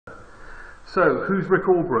So, who's Rick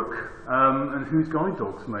Allbrook, and who's guide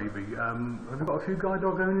dogs maybe? Have we got a few guide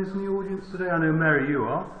dog owners in the audience today? I know Mary, you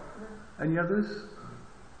are. Any others?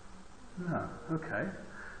 No, okay.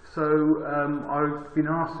 So, I've been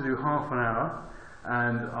asked to do half an hour,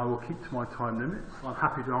 and I will keep to my time limits. I'm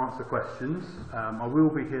happy to answer questions. I will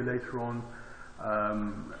be here later on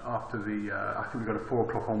after the, I think we've got a 4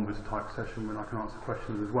 o'clock onwards type session when I can answer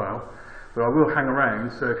questions as well. But I will hang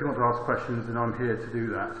around, so if you want to ask questions, then I'm here to do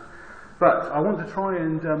that. But I want to try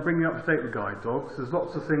and bring you up to date with guide dogs. There's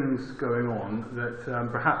lots of things going on that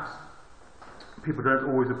perhaps people don't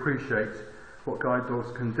always appreciate what guide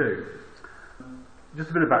dogs can do.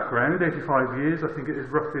 Just a bit of background, 85 years I think it is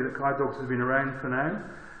roughly that guide dogs have been around for now,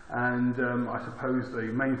 and I suppose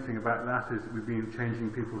the main thing about that is that we've been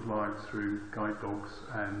changing people's lives through guide dogs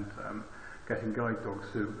and getting guide dogs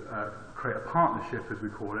to create a partnership, as we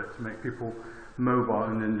call it, to make people mobile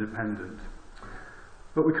and independent.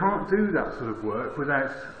 But we can't do that sort of work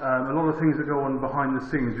without a lot of things that go on behind the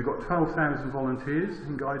scenes. We've got 12,000 volunteers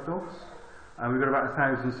in guide dogs, and we've got about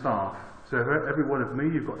 1,000 staff. So for every one of me,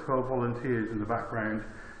 you've got 12 volunteers in the background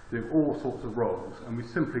doing all sorts of roles, and we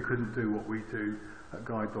simply couldn't do what we do at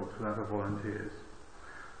Guide Dogs without our volunteers.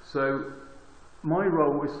 So my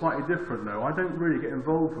role is slightly different though. I don't really get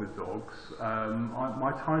involved with dogs.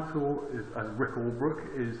 My title is, as Rick Allbrook,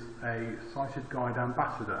 is a sighted guide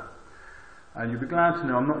ambassador. And you'll be glad to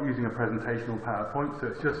know I'm not using a presentation or PowerPoint, so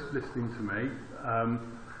it's just listening to me.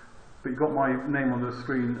 But you've got my name on the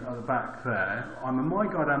screen at the back there. I'm a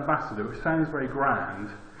MyGuide ambassador, which sounds very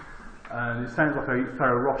grand, and it sounds like I eat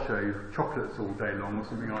Ferrero Rocher chocolates all day long or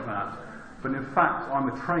something like that. But in fact, I'm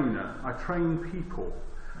a trainer. I train people,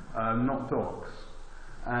 not dogs.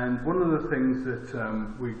 And one of the things that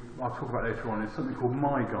I'll talk about later on is something called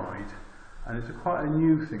MyGuide. And it's quite a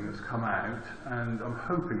new thing that's come out, and I'm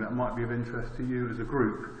hoping that might be of interest to you as a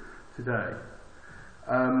group today.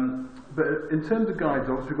 But in terms of guide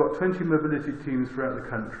dogs, we've got 20 mobility teams throughout the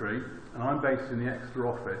country, and I'm based in the Exeter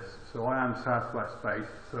office, so I am southwest based,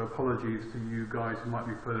 so apologies to you guys who might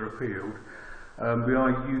be further afield. We are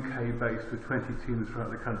UK based with 20 teams throughout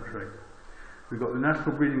the country. We've got the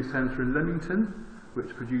National Breeding Centre in Leamington,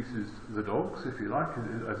 which produces the dogs, if you like,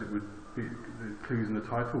 as it would be the clues in the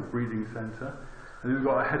title, breeding centre. And then we've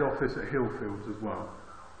got a head office at Hillfields as well.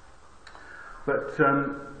 But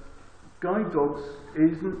guide dogs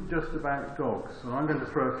isn't just about dogs, and I'm going to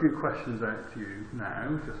throw a few questions out to you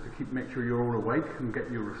now, just to make sure you're all awake and get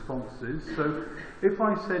your responses. So if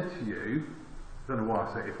I said to you, I don't know why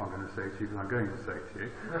I say if I'm going to say to you, because I'm going to say to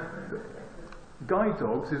you, guide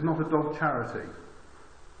dogs is not a dog charity.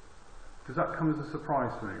 Does that come as a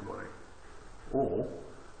surprise to anybody? Or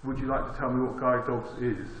would you like to tell me what Guide Dogs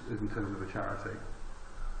is in terms of a charity?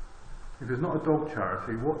 If it's not a dog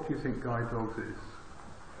charity, what do you think Guide Dogs is?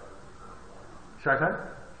 Shout out?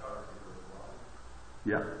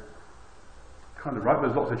 Yeah. Kind of right,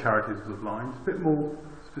 there's lots of charities for the blind. A bit more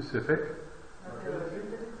specific.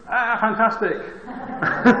 Ah, fantastic!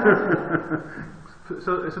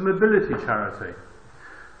 So it's a mobility charity.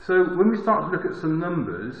 So when we start to look at some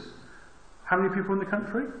numbers, how many people in the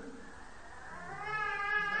country?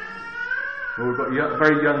 Well, we've got a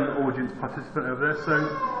very young audience participant over there, so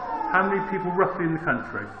how many people roughly in the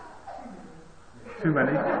country? Too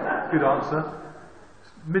many. Good answer.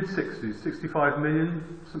 Mid-60s, 65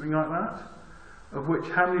 million, something like that, of which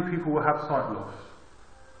how many people will have sight loss?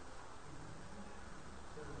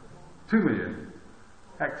 2 million.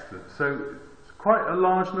 Excellent. So it's quite a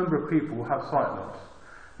large number of people will have sight loss.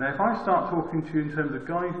 Now if I start talking to you in terms of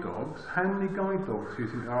guide dogs, how many guide dogs do you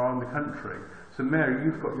think there are in the country? So Mary,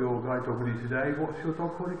 you've got your guide dog with you today. What's your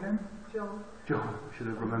dog called again? John. John. Should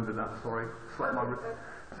have remembered that, sorry.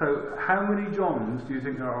 So how many Johns do you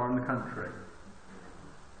think there are in the country?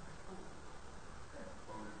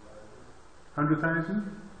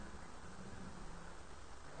 100,000?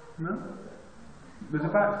 No? There's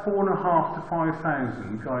about 4,500 to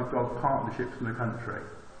 5,000 guide dog partnerships in the country.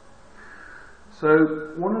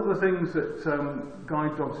 So one of the things that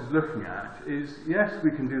Guide Dogs is looking at is, yes, we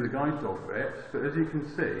can do the guide dog bit, but as you can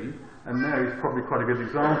see, and Mary's probably quite a good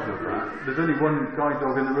example of that, there's only one guide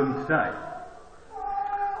dog in the room today.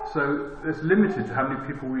 So it's limited to how many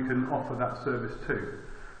people we can offer that service to.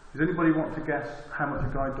 Does anybody want to guess how much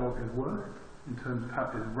a guide dog is worth in terms of how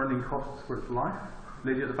its running costs for its life?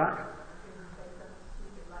 Lady at the back?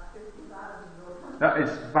 That is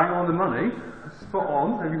bang on the money. Spot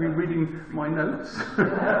on. Have you been reading my notes?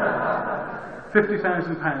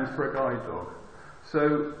 £50,000 for a guide dog.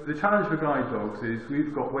 So the challenge for guide dogs is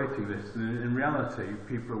we've got waiting lists, and in reality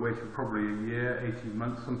people are waiting probably a year, 18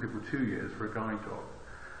 months, some people 2 years for a guide dog.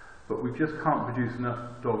 but we just can't produce enough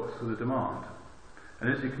dogs for the demand. And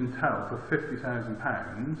as you can tell, for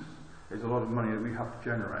 £50,000, it's a lot of money that we have to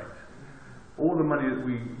generate. All the money that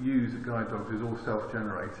we use at Guide Dogs is all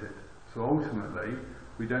self-generated. So ultimately,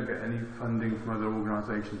 we don't get any funding from other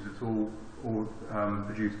organisations. It's all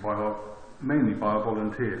produced by mainly by our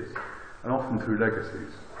volunteers, and often through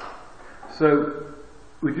legacies. So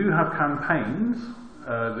we do have campaigns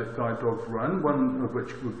that Guide Dogs run, one of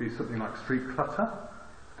which would be something like street clutter.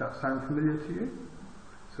 Does that sound familiar to you?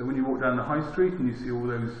 So when you walk down the high street and you see all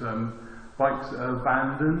those bikes that are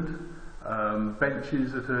abandoned,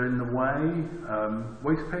 benches that are in the way,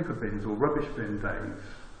 waste paper bins or rubbish bin days.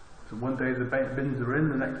 So one day the bins are in,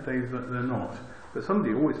 the next day they're not. But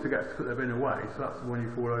somebody always forgets to put their bin away, so that's the one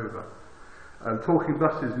you fall over. Talking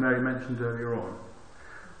buses, Mary mentioned earlier on.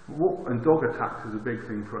 And dog attacks is a big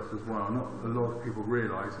thing for us as well. Not a lot of people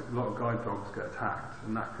realise that a lot of guide dogs get attacked,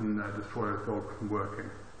 and that can destroy a dog from working.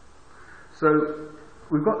 So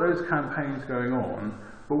we've got those campaigns going on,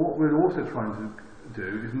 but what we're also trying to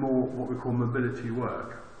do is more what we call mobility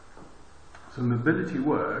work. So mobility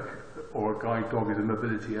work, or a guide dog is a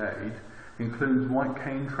mobility aid, includes white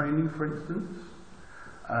cane training, for instance,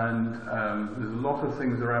 and there's a lot of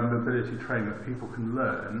things around mobility training that people can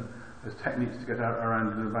learn as techniques to get out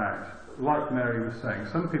around and about. Like Mary was saying,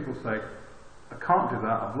 some people say, I can't do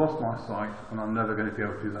that, I've lost my sight and I'm never going to be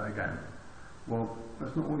able to do that again. Well,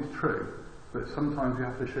 that's not always true, but sometimes you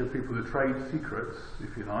have to show people the trade secrets,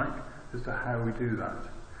 if you like, as to how we do that.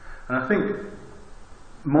 And I think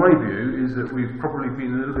my view is that we've probably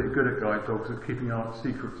been a little bit good at guide dogs at keeping our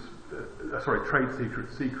secrets, trade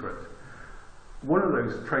secrets secret. One of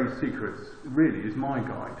those trade secrets really is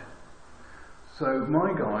MyGuide. So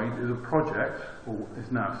MyGuide is a project, or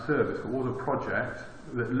is now a service, but was a project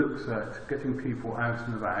that looks at getting people out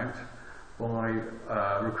and about by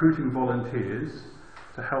recruiting volunteers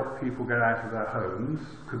to help people get out of their homes.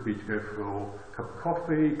 Could be to go for a cup of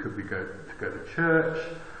coffee, could be to go to church.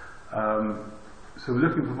 So we're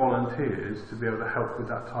looking for volunteers to be able to help with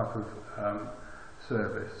that type of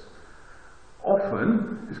service.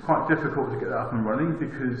 Often it's quite difficult to get that up and running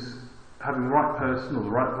because having the right person or the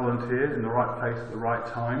right volunteer in the right place at the right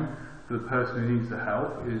time for the person who needs the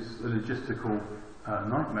help is a logistical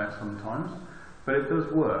nightmare sometimes, but it does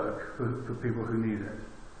work for people who need it.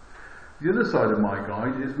 The other side of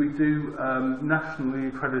MyGuide is we do nationally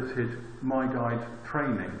accredited MyGuide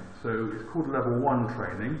training. So it's called Level 1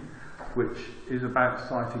 training, which is about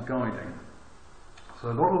sighted guiding.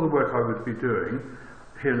 So a lot of the work I would be doing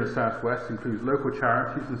here in the Southwest includes local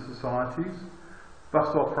charities and societies,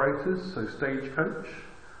 bus operators, so Stagecoach,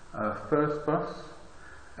 First Bus,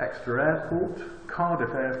 Exeter Airport,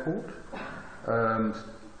 Cardiff Airport,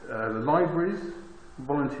 the libraries,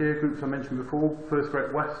 volunteer groups I mentioned before, First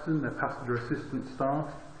Great Western, their passenger assistance staff,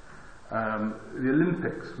 the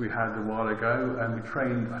Olympics we had a while ago, and we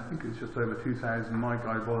trained, I think it was just over 2,000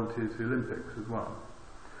 MyGuide volunteers for the Olympics as well.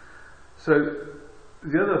 So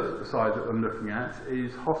the other side that I'm looking at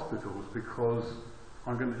is hospitals, because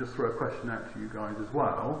I'm going to just throw a question out to you guys as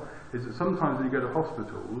well, is that sometimes when you go to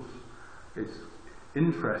hospitals, it's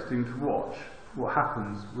interesting to watch what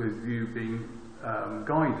happens with you being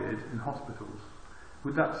guided in hospitals.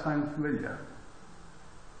 Would that sound familiar?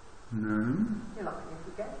 No? You're lucky if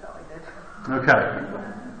you get guided.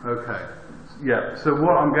 Okay. Yeah, so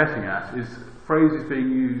what I'm getting at is phrases being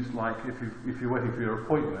used like if you're waiting for your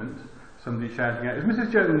appointment, somebody shouting out, is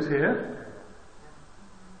Mrs. Jones here?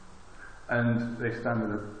 And they stand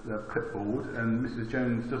with a clipboard and Mrs.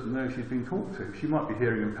 Jones doesn't know she's being talked to. She might be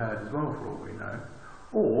hearing impaired as well for all we know.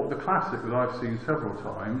 Or the classic that I've seen several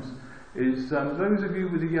times is those of you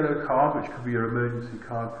with a yellow card, which could be your emergency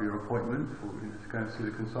card for your appointment, for to go and see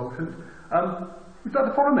the consultant, would you like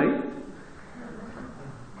to follow me?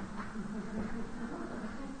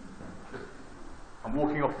 I'm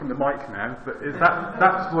walking off from the mic now, but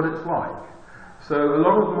that's what it's like. So a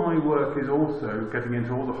lot of my work is also getting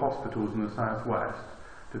into all the hospitals in the Southwest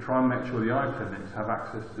to try and make sure the eye clinics have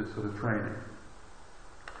access to this sort of training.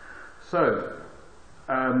 So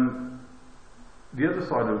the other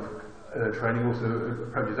side of training also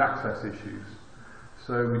approaches access issues.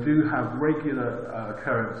 So we do have regular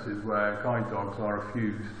occurrences where guide dogs are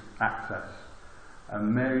refused access.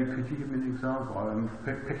 Mary, could you give me an example? I'm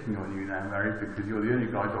picking on you now, Mary, because you're the only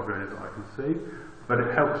guide dog owner that I can see. But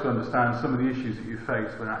it helps to understand some of the issues that you face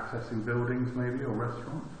when accessing buildings, maybe, or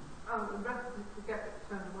restaurants. Residents who get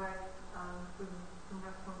turned away from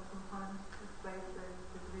restaurants sometimes if they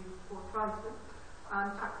leave poor choices,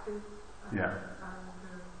 and taxis.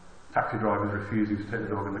 Taxi drivers refusing to take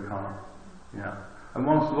the dog in the car. Yeah. And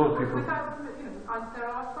whilst a lot of people... there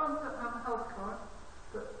are some that have a health card,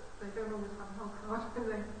 but they don't always have a health card when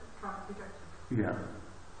they try and reject it. Yeah.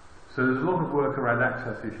 So there's a lot of work around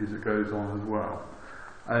access issues that goes on as well.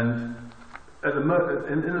 And at in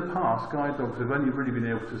the past, guide dogs have only really been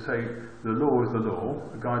able to say the law is the law,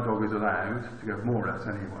 a guide dog is allowed to go more or less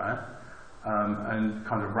anywhere, and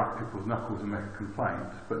kind of wrap people's knuckles and make a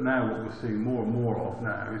complaint. But now what we're seeing more and more of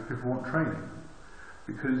now is people want training.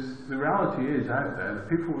 Because the reality is out there that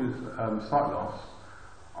people with sight loss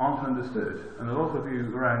aren't understood. And a lot of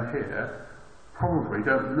you around here probably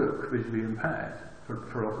don't look visually impaired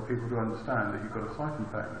for a lot of people to understand that you've got a sight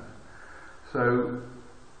impairment. So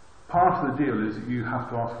part of the deal is that you have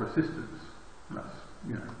to ask for assistance. That's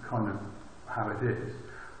kind of how it is.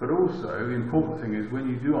 But also the important thing is when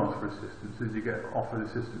you do ask for assistance is you get offered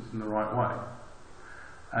assistance in the right way.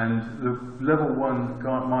 And the level 1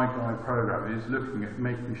 MyGuide program is looking at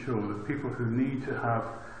making sure that people who need to have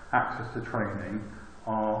access to training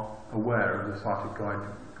are aware of the sighted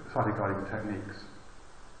guiding techniques.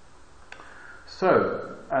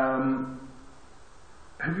 So,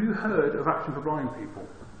 have you heard of Action for Blind People?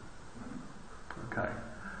 Okay.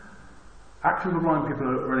 Action for Blind People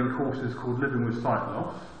are running courses called Living with Sight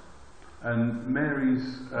Loss, and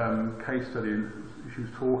Mary's case study, she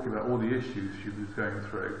was talking about all the issues she was going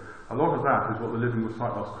through. A lot of that is what the Living with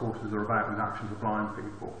Sight Loss courses are about with Action for Blind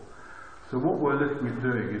People. So what we're looking at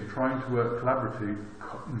doing is trying to work collaboratively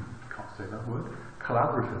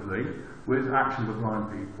with Action for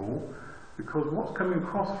Blind People, because what's coming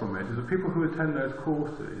across from it is that people who attend those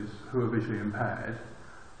courses who are visually impaired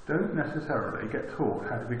don't necessarily get taught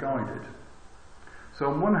how to be guided. So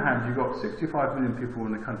on one hand you've got 65 million people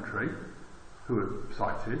in the country who are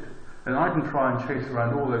sighted, and I can try and chase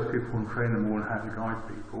around all those people and train them all on how to guide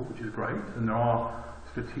people, which is great, and there are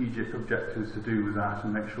strategic objectives to do with that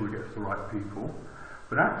and make sure we get to the right people.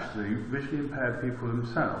 But actually, visually impaired people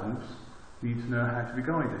themselves need to know how to be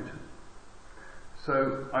guided.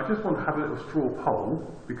 So I just want to have a little straw poll,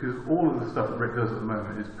 because all of the stuff that Rick does at the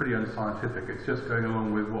moment is pretty unscientific. It's just going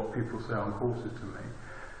along with what people say on courses to me.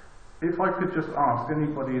 If I could just ask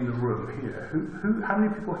anybody in the room here, how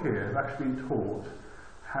many people here have actually been taught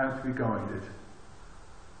how to be guided?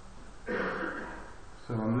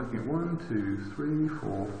 So I'm looking at 1, 2, 3,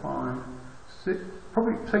 4, 5, 6,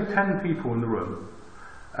 probably say 10 people in the room.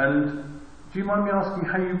 And do you mind me asking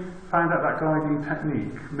how you found out that guiding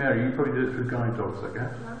technique? Mary, you probably did it through guide dogs, I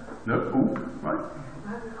guess. No? Ooh, right.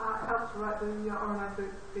 I helped to write the RNI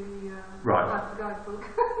book, right. the guidebook.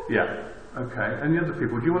 Yeah, okay. And the other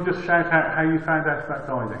people, do you want to just shout out how you found out about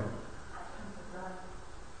guiding?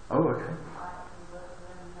 Oh, okay.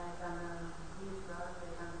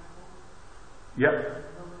 Yep.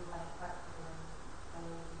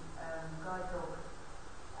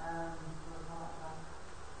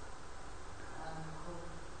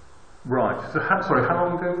 Right. So, sorry, how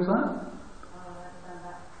long ago was that?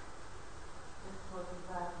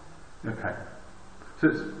 Okay. So,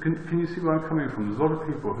 can you see where I'm coming from? There's a lot of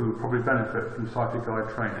people who would probably benefit from sighted guide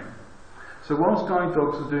training. So, whilst guide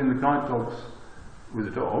dogs are doing the guide dogs with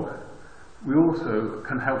a dog, we also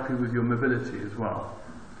can help you with your mobility as well.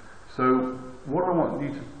 So, what I want you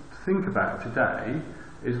to think about today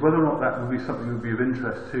is whether or not that would be something that would be of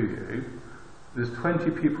interest to you. There's 20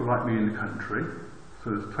 people like me in the country, so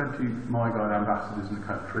there's 20 MyGuide ambassadors in the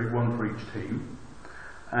country, one for each team.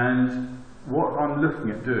 And what I'm looking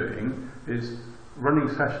at doing is running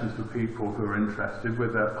sessions for people who are interested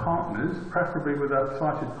with their partners, preferably with a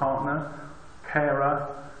sighted partner, carer,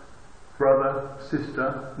 brother,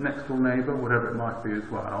 sister, next door neighbour, whatever it might be as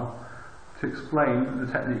well, to explain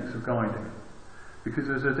the techniques of guiding. Because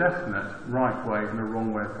there's a definite right way and a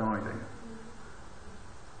wrong way of guiding.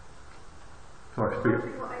 Sorry,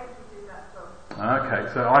 speak. What age do you do that from?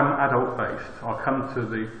 Okay, so I'm adult based. I'll come to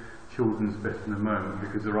the children's bit in a moment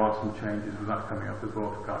because there are some changes with that coming up as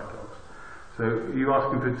well for guide dogs. So are you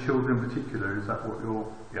asking for children in particular? Is that what you're...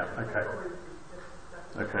 Yeah, okay.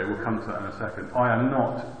 Okay, we'll come to that in a second. I am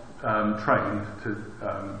not trained to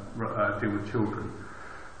deal with children.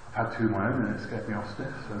 I've had two of my own and it scared me off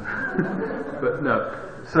stiff. So. But no.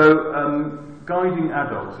 So guiding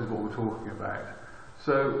adults is what we're talking about.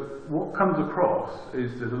 So what comes across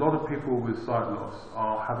is that a lot of people with sight loss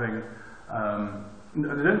are having,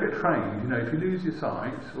 they don't get trained. You know, if you lose your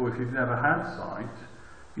sight or if you've never had sight,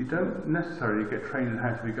 you don't necessarily get trained in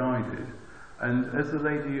how to be guided. And as the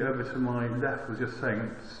lady over to my left was just saying,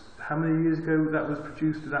 how many years ago that was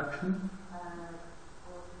produced at Action?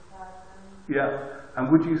 40,000. Yeah. And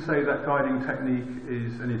would you say that guiding technique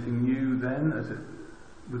is anything new then?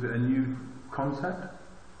 Was it a new concept?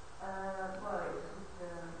 Well, it was just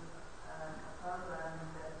a program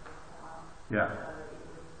that yeah. it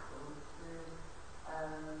was called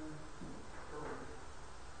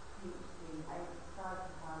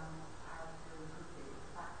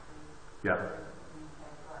Yeah.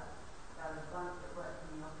 So the ones that work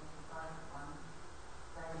in the office advice one,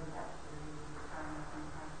 they actually train us in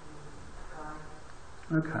how to guide.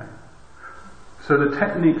 Okay. So the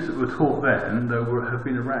techniques that were taught then, have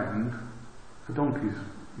been around for donkey's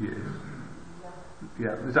years.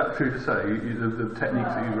 Yeah. Is that true to say? The techniques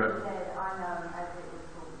that you wrote? I know as it was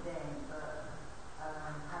taught then, but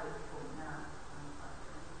how it's taught now.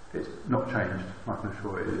 It's not changed, I can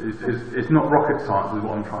assure you. It's not rocket science is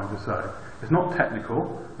what I'm trying to say. It's not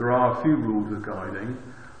technical. There are a few rules of guiding,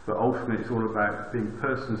 but ultimately it's all about being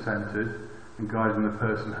person-centred and guiding the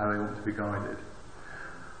person how they want to be guided.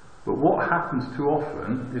 But what happens too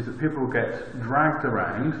often is that people get dragged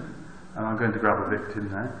around, and I'm going to grab a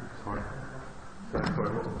victim now. Sorry. So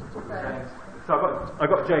I've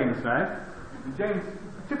got James now. And James,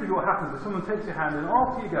 typically what happens is someone takes your hand and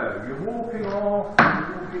off you go. You're walking off,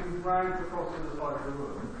 you're walking dragged across to the side of the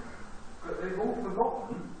room. But they've all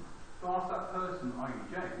forgotten to ask that person, i.e.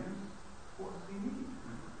 James, what does he need?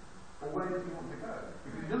 Or where does he want to go?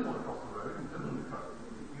 Because he doesn't want to cross the road, he doesn't want to cross,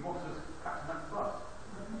 he wants to catch the next bus.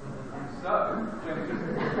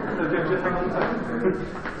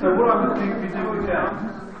 So what I would think we do with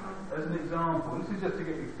James, as an example, this is just to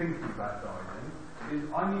get you thinking about guiding, is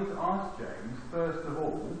I need to ask James, first of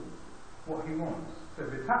all, what he wants. So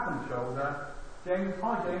if it's tap on the shoulder, James,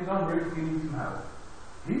 hi James, I'm Rick, do you need some help?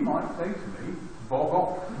 He might say to me, bog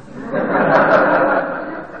off.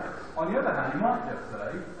 On the other hand, he might just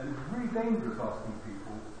say, and it's really dangerous asking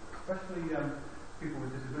people, especially people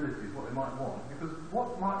with disabilities, what they might want, because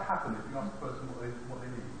what might happen if you ask a person what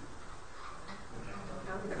they need?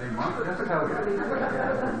 They might just tell you.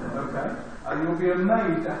 Okay? And you'll be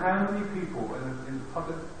amazed at how many people in the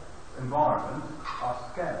public environment are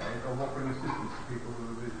scared of offering assistance to people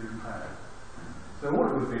who are visually impaired. So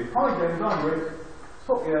what it would be, hi James, I'm Rick,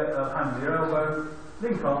 swap your hand with your elbow,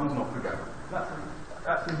 link arms and off we go.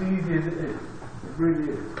 That's as easy as it is. It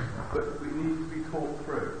really is. But we need to be taught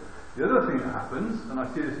through. The other thing that happens, and I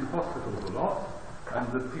see this in hospitals a lot, and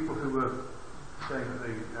the people who were saying that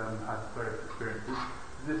they had various experiences,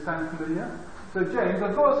 does this sound familiar? So James,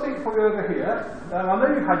 I've got a seat for you over here. I know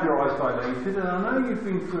you've had your eyes dilated, and I know you've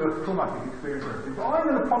been through a traumatic experience or anything, but I'm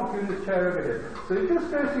going to plonk you in this chair over here. So you just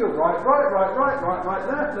go to your right,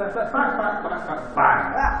 left, back, bang.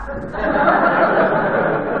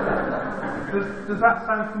 Does that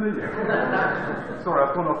sound familiar? Sorry,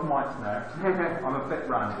 I've gone off mic now. I'm a bit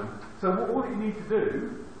random. So what you need to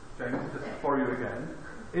do, James, just to borrow you again,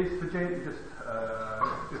 is for James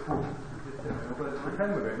let's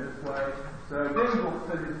pretend we're going this way. So James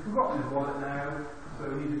said he's forgotten his wallet now, so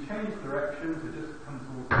we need to change direction to just come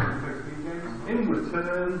towards James. Inward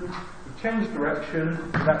turn, we change direction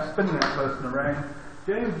without spinning that person around.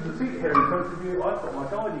 James, there's a seat here in front of you. I've got my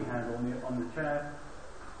guiding hand on the chair.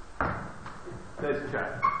 There's the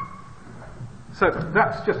chair. So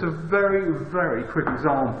that's just a very, very quick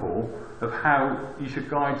example of how you should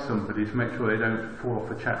guide somebody to make sure they don't fall off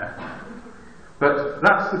a chair. But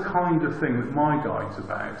that's the kind of thing that MyGuide's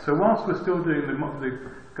about. So whilst we're still doing the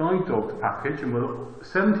guide dogs package, and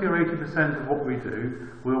 70 or 80% of what we do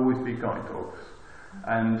will always be guide dogs.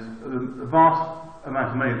 And the vast amount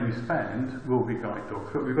of money that we spend will be guide dogs.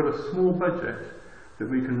 But we've got a small budget that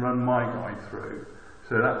we can run MyGuide through.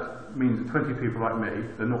 So that means that 20 people like me,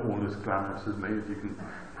 they're not all as glamorous as me, as you can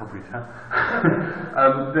probably tell,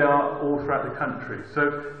 they are all throughout the country.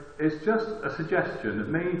 So it's just a suggestion that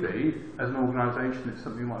maybe, as an organisation, it's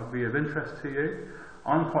something that might be of interest to you.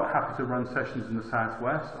 I'm quite happy to run sessions in the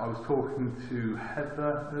southwest. I was talking to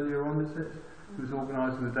Heather earlier on, is it? Who was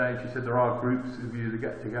organising the day, and she said there are groups of you that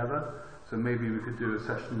get together, so maybe we could do a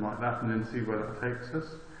session like that and then see where that takes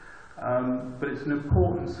us. But it's an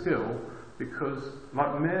important skill, because,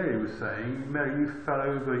 like Mary was saying, Mary, you fell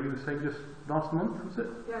over, you were saying just last month, was it?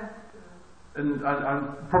 Yeah. And I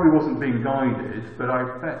probably wasn't being guided, but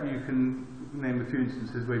I bet you can name a few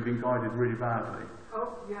instances where you've been guided really badly.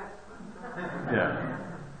 Oh, yes. Yeah.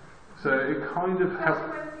 So it kind of helps.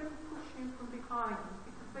 Especially when people push you from behind,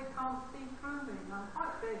 because they can't see through me. I'm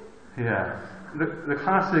quite big. Yeah. The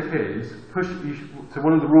classic is, so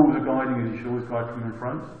one of the rules of guiding is you should always guide from in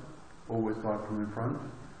front. Always guide from in front.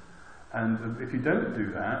 And if you don't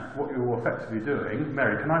do that, what you're effectively doing,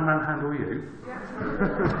 Mary, can I manhandle you? Yes.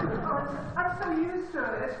 I'm so used to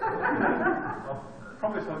it. I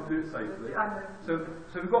promise I'll do it safely. So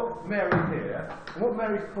we've got Mary here, and what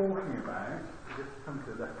Mary's talking about, just come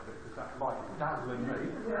to the left of it because that light is dazzling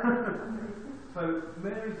me. So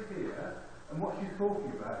Mary's here, and what she's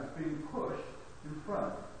talking about is being pushed in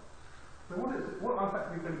front. So what I'm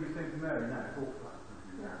actually going to be saying to Mary now,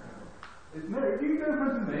 is Mary, if you go in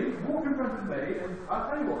front of of me, walk in front of me, and I'll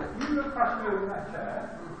tell you what, if you look past me over that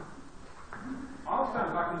chair, I'll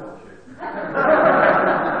stand back and watch it.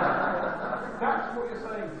 That's what you're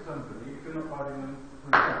saying to somebody if you're not guiding them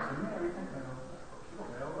from the front. So Mary, she's got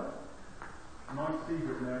Mary there. Nice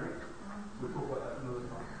secret, Mary. We'll talk about that another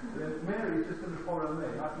time. Then Mary's just going to follow me.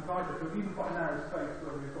 I can guide her. We've even got a narrow space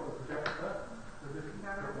where we've got the projector. So just put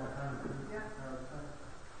my hand in the narrow space.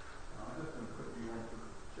 I'm just going to put you onto the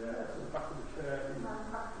chair. So the back of the chair.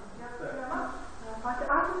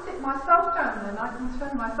 I can sit myself down and I can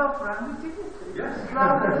turn myself around with dignity. Yes.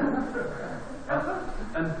 Rather than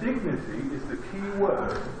and dignity is the key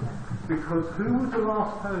word, because who was the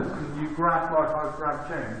last person you grabbed like I grabbed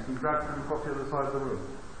James and dragged him across the other side of the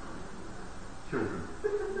room? Children.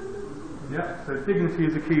 Yeah, so dignity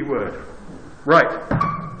is a key word. Right.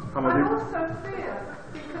 I also fear,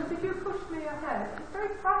 because if you push me ahead, it's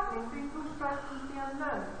very frightening being pushed out into the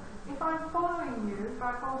unknown. If I'm following you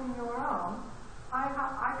by holding your arm,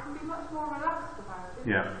 I can be much more relaxed about it.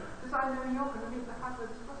 Yeah. Because I know you're going to meet the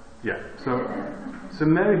hazards first. Yeah. So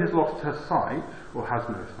Mary has lost her sight, or has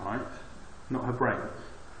no sight, not her brains.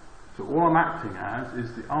 So all I'm acting as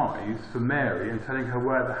is the eyes for Mary and telling her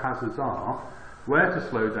where the hazards are, where to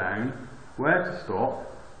slow down, where to stop,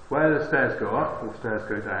 where the stairs go up or stairs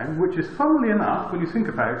go down, which is, funnily enough, when you think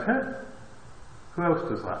about it, who else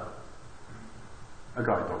does that? A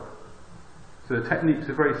guide dog. So the techniques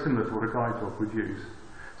are very similar to what a guide dog would use.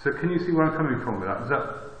 So can you see where I'm coming from with that?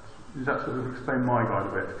 Does that sort of explain MyGuide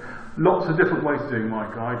a bit? Lots of different ways of doing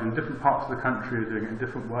MyGuide, and different parts of the country are doing it in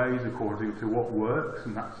different ways according to what works,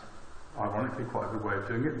 and that's ironically quite a good way of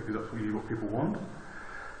doing it, because that's really what people want.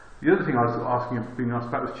 The other thing I was being asked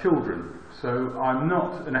about was children. So I'm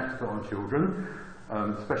not an expert on children,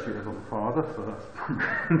 especially as I'm a father, so that's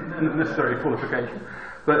not a necessary qualification.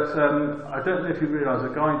 But I don't know if you realise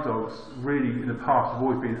that guide dogs really in the past have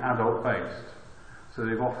always been adult based. So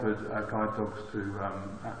they've offered guide dogs to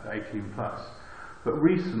 18 plus. But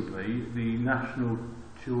recently the National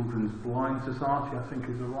Children's Blind Society, I think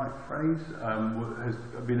is the right phrase, has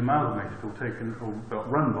been amalgamated or taken or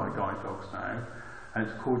run by guide dogs now, and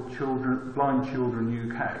it's called Blind Children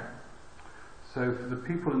UK. So for the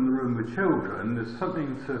people in the room with children, there's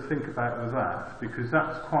something to think about with that, because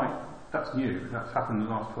that's new, that's happened in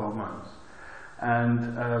the last 12 months.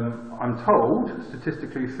 And I'm told,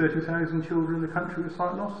 statistically, 30,000 children in the country with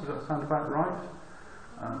sight loss. Does that sound about right?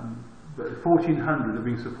 But 1,400 have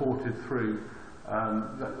been supported through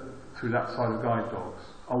that side of guide dogs,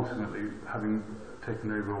 ultimately having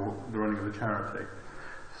taken over the running of the charity.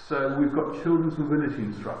 So we've got children's mobility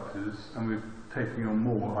instructors, and we're taking on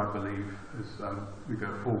more, I believe, as we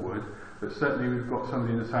go forward. But certainly we've got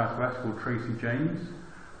somebody in the southwest called Tracy James,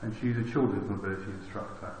 and she's a children's mobility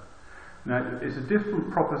instructor. Now, it's a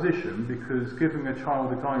different proposition, because giving a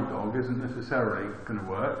child a guide dog isn't necessarily going to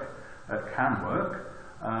work. It can work,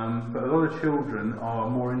 but a lot of children are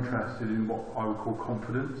more interested in what I would call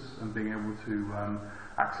confidence and being able to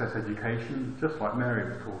access education, just like Mary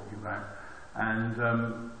was talking about. And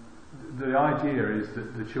the idea is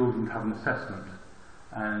that the children have an assessment,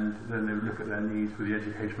 and then they would look at their needs for the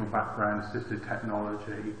educational background, assisted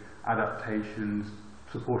technology, adaptations,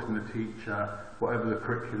 supporting the teacher, whatever the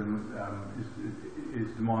curriculum is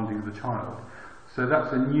demanding of the child. So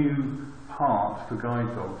that's a new part for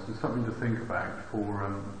guide dogs, and something to think about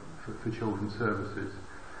for children's services.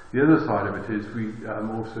 The other side of it is we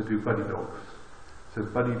also do buddy dogs. So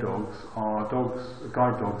buddy dogs are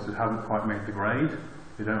guide dogs that haven't quite made the grade.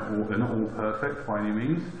 They're not all perfect by any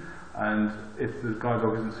means, and if the guide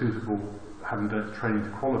dog isn't suitable, having done its training to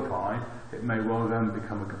qualify, it may well then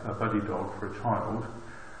become a buddy dog for a child.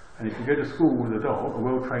 And if you go to school with a dog, a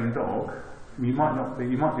well-trained dog, you might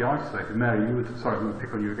be isolated. Mary, sorry, I'm going to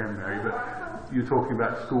pick on you again, Mary, but you're talking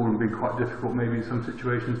about school and being quite difficult, maybe in some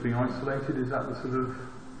situations being isolated. Is that the sort of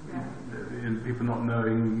people not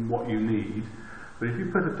knowing what you need? But if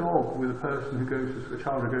you put a dog with a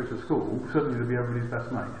child who goes to school, suddenly they'll be everybody's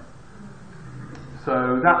best mate.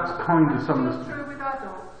 So that's kind of some of the... true with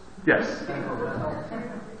adults. Yes. People will talk to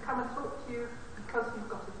you, come and talk to you because you've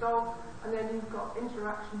got a dog, and then you've got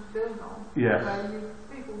interaction to build on. Yes.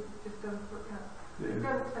 People just don't look at. They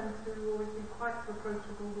don't tend to always be quite so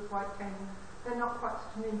approachable with white canes. They're not quite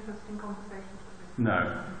such an interesting conversation to be.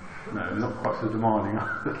 No, not quite so demanding.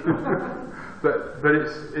 but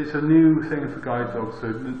it's a new thing for guide dogs.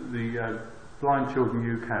 So the Blind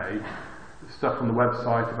Children UK, stuff on the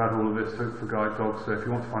website about all of this for guide dogs. So if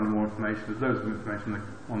you want to find more information, there's loads of information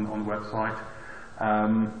on the website.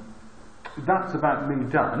 That's about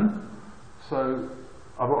me done. So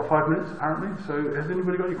I've got 5 minutes apparently. So has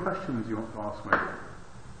anybody got any questions you want to ask me?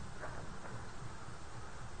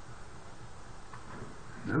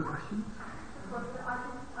 No questions? Well,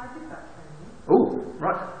 I did that training Oh,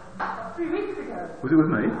 right. 3 weeks ago. Was it with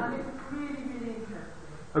me? And it was really, really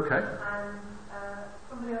interesting. Okay. And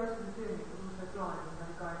somebody else was doing it, was also blind, and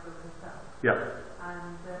had a guide dog herself. Yeah.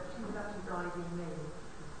 And she was actually guiding me, which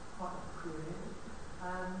was quite peculiar.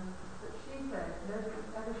 But she said,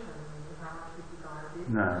 nobody's ever shown me how I should be guided.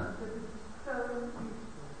 No. She said, this is so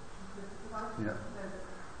useful. She said, because I Yeah. know that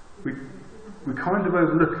We kind of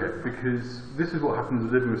overlook it because this is what happens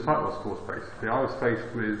with living with sight loss course basically. I was faced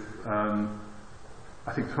with,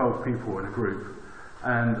 I think 12 people in a group,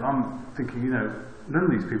 and I'm thinking, you know, none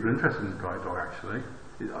of these people are interested in the guide dog actually.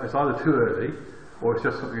 It's either too early or it's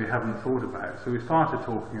just something you haven't thought about. So we started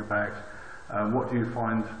talking about what do you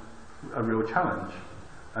find a real challenge,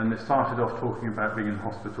 and it started off talking about being in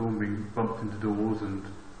hospital and being bumped into doors and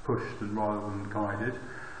pushed and rather than guided.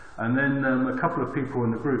 And then a couple of people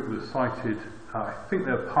in the group were sighted, I think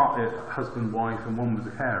they were partly husband, wife, and one was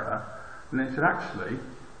a carer. And they said, actually,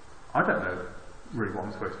 I don't know really what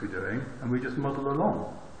I'm supposed to be doing, and we just muddle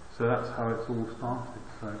along. So that's how it's all started.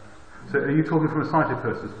 So are you talking from a sighted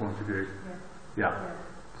person's point of view? Yes. Yeah. Yes.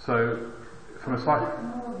 So from a sighted...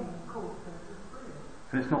 morning course, it was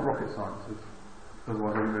brilliant. And it's not rocket science,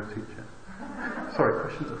 otherwise I wouldn't be able to teach it. Sorry,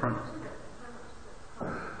 questions at front?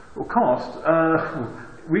 Well, cost...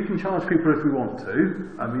 we can charge people if we want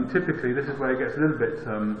to. I mean, typically this is where it gets a little bit,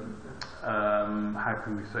 how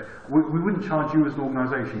can we say, we wouldn't charge you as an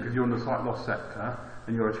organisation because you're in the sight loss sector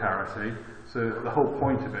and you're a charity, so the whole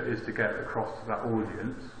point of it is to get across to that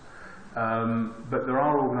audience. But there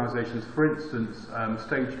are organisations, for instance,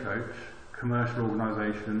 Stagecoach, commercial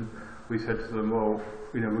organisation, we said to them, well,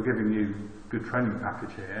 you know, we're giving you a good training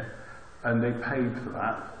package here, and they paid for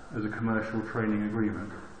that as a commercial training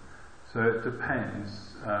agreement. So it depends.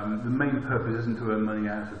 The main purpose isn't to earn money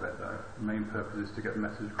out of it though. The main purpose is to get the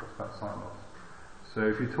message across about sight loss. So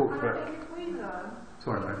if you talk about... I think if we learn,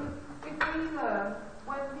 Sorry, mate. if we learn,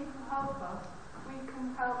 when people help us, we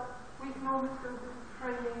can always do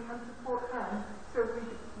training and support them, so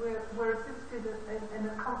we're assisted in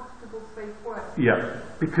a comfortable, safe way. Yeah,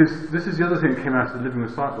 because this is the other thing that came out of the Living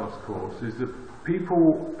with Sight Loss course, is that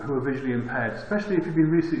people who are visually impaired, especially if you've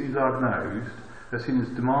been recently diagnosed, they're seen as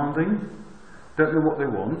demanding, don't know what they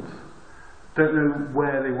want, don't know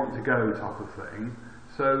where they want to go type of thing.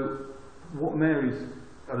 So what Mary's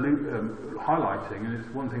highlighting, and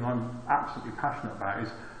it's one thing I'm absolutely passionate about,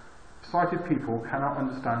 is sighted people cannot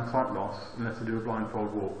understand sight loss unless they do a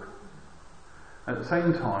blindfold walk. At the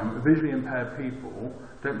same time, visually impaired people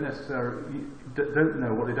don't necessarily don't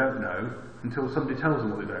know what they don't know until somebody tells them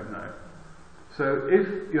what they don't know. So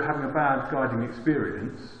if you're having a bad guiding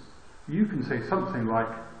experience, you can say something like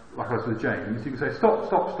I was with James, you can say, stop,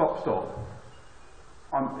 stop, stop, stop.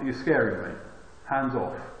 You're scaring me. Hands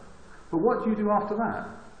off. But what do you do after that?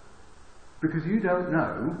 Because you don't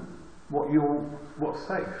know what's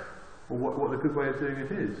safe, or what the good way of doing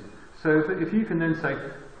it is. So if you can then say,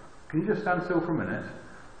 can you just stand still for a minute?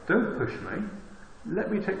 Don't push me.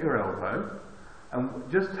 Let me take your elbow,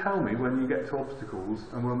 and just tell me when you get to obstacles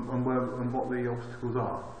and what the obstacles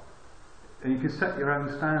are. And you can set your own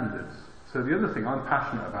standards. So the other thing I'm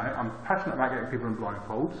passionate about getting people in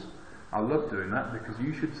blindfolds. I love doing that because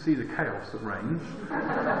you should see the chaos that reigns.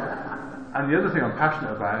 And the other thing I'm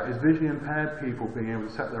passionate about is visually impaired people being able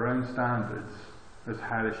to set their own standards as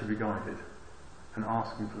how they should be guided and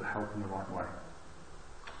asking for the help in the right way.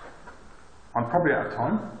 I'm probably out of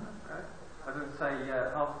time. Okay. I was going to say,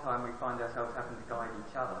 half the time we find ourselves having to guide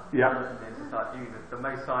each other. Yeah. It's just like you, the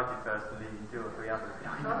most sighted person leading 2 or 3 others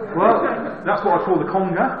behind you. Well, that's what I call the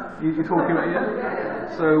conga. You're talking about,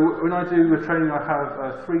 yeah? So when I do the training, I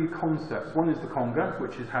have 3 concepts. One is the conga,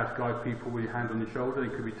 which is how to guide people with your hand on your shoulder.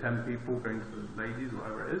 It could be 10 people going to the ladies,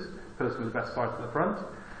 whatever it is. Person with the best sight at the front.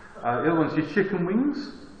 The other one is your chicken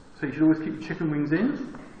wings. So you should always keep your chicken wings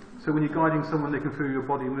in. So when you're guiding someone, they can feel your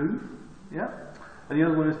body move. Yeah. And the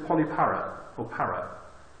other one is polyparrot, or parrot.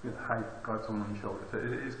 How you guide someone on your shoulder. So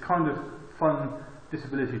it's kind of fun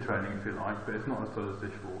disability training, if you like, but it's not as dull as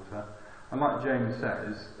dishwater. And like James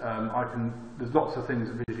says, there's lots of things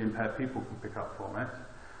that visually impaired people can pick up from it.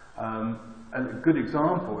 And a good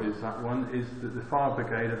example is that the fire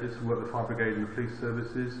brigade. I did some work with the fire brigade and the police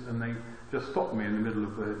services, and they just stopped me in the middle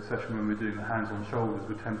of the session when we were doing the hands on shoulders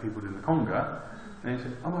with 10 people doing the conga, and they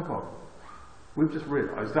said, "Oh my God, we've just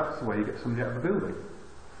realised that's the way you get somebody out of a building."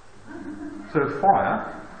 So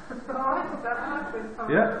fire.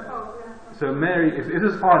 Yeah. So Mary, if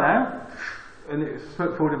there's fire now, and it's a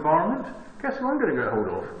smoke-filled environment, guess who I'm going to get hold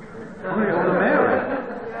of? I'm going to get hold of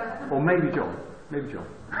Mary. Or maybe John. Maybe John.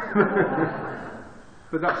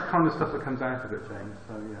 But that's the kind of stuff that comes out of it, James.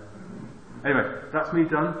 So yeah. Anyway, that's me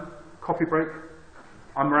done. Coffee break.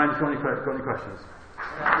 I'm around if you've got any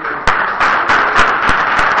questions.